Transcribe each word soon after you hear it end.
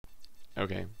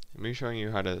Okay, let me show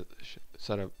you how to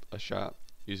set up a shop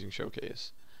using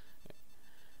Showcase,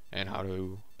 and how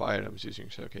to buy items using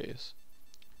Showcase.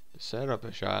 To set up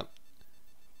a shop,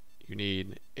 you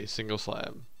need a single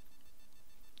slab.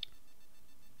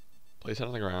 Place it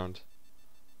on the ground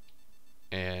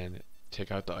and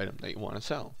take out the item that you want to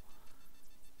sell.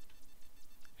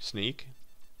 Sneak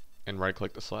and right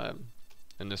click the slab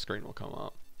and this screen will come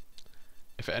up.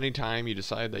 If at any time you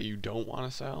decide that you don't want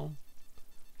to sell,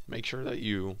 make sure that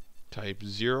you type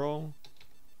 0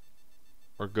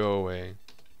 or go away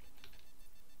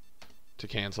to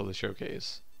cancel the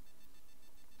showcase.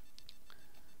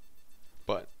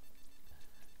 But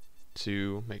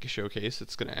to make a showcase,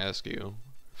 it's going to ask you,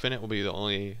 Finite will be the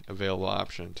only available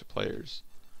option to players.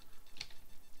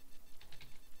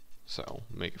 So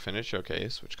make a Finite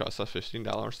showcase, which costs us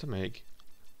 $15 to make,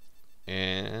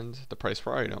 and the price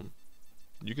per item.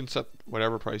 You can set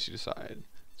whatever price you decide.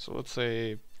 So let's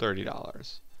say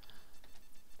 $30.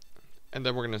 And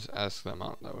then we're going to ask the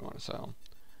amount that we want to sell.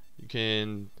 You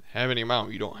can have any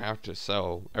amount. You don't have to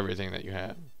sell everything that you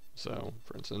have. So,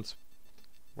 for instance,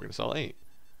 we're going to sell 8.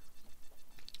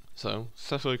 So,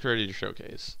 successfully created your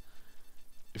showcase.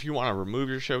 If you want to remove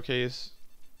your showcase,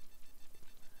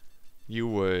 you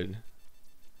would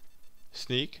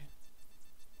sneak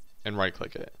and right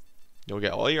click it. You'll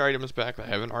get all your items back that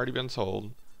haven't already been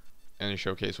sold, and your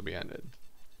showcase will be ended.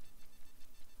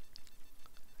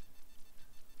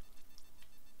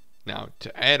 Now,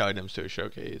 to add items to a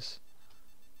showcase,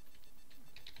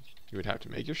 you would have to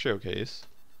make your showcase,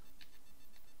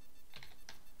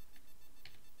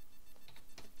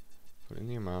 put in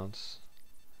the amounts,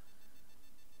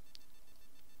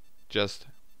 just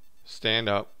stand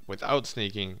up without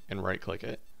sneaking and right click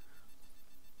it,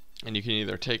 and you can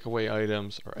either take away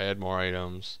items or add more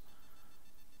items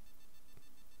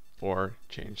or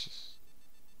change this.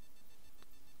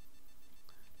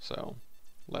 So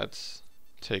let's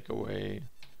take away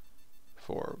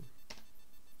 4.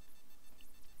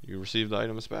 You receive the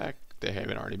items back, they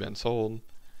haven't already been sold,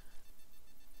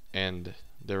 and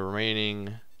the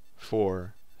remaining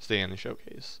 4 stay in the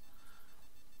showcase.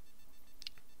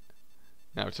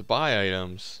 Now to buy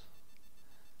items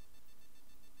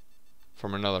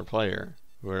from another player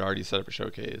who had already set up a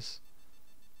showcase,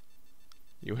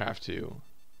 you have to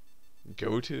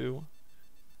go to,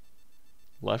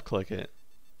 left click it,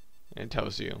 and it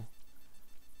tells you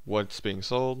what's being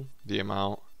sold, the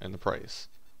amount, and the price.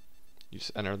 You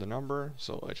just enter the number,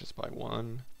 so let's just buy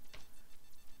 1.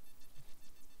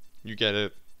 You get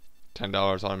it,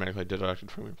 $10 automatically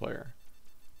deducted from your player.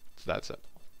 So that's it.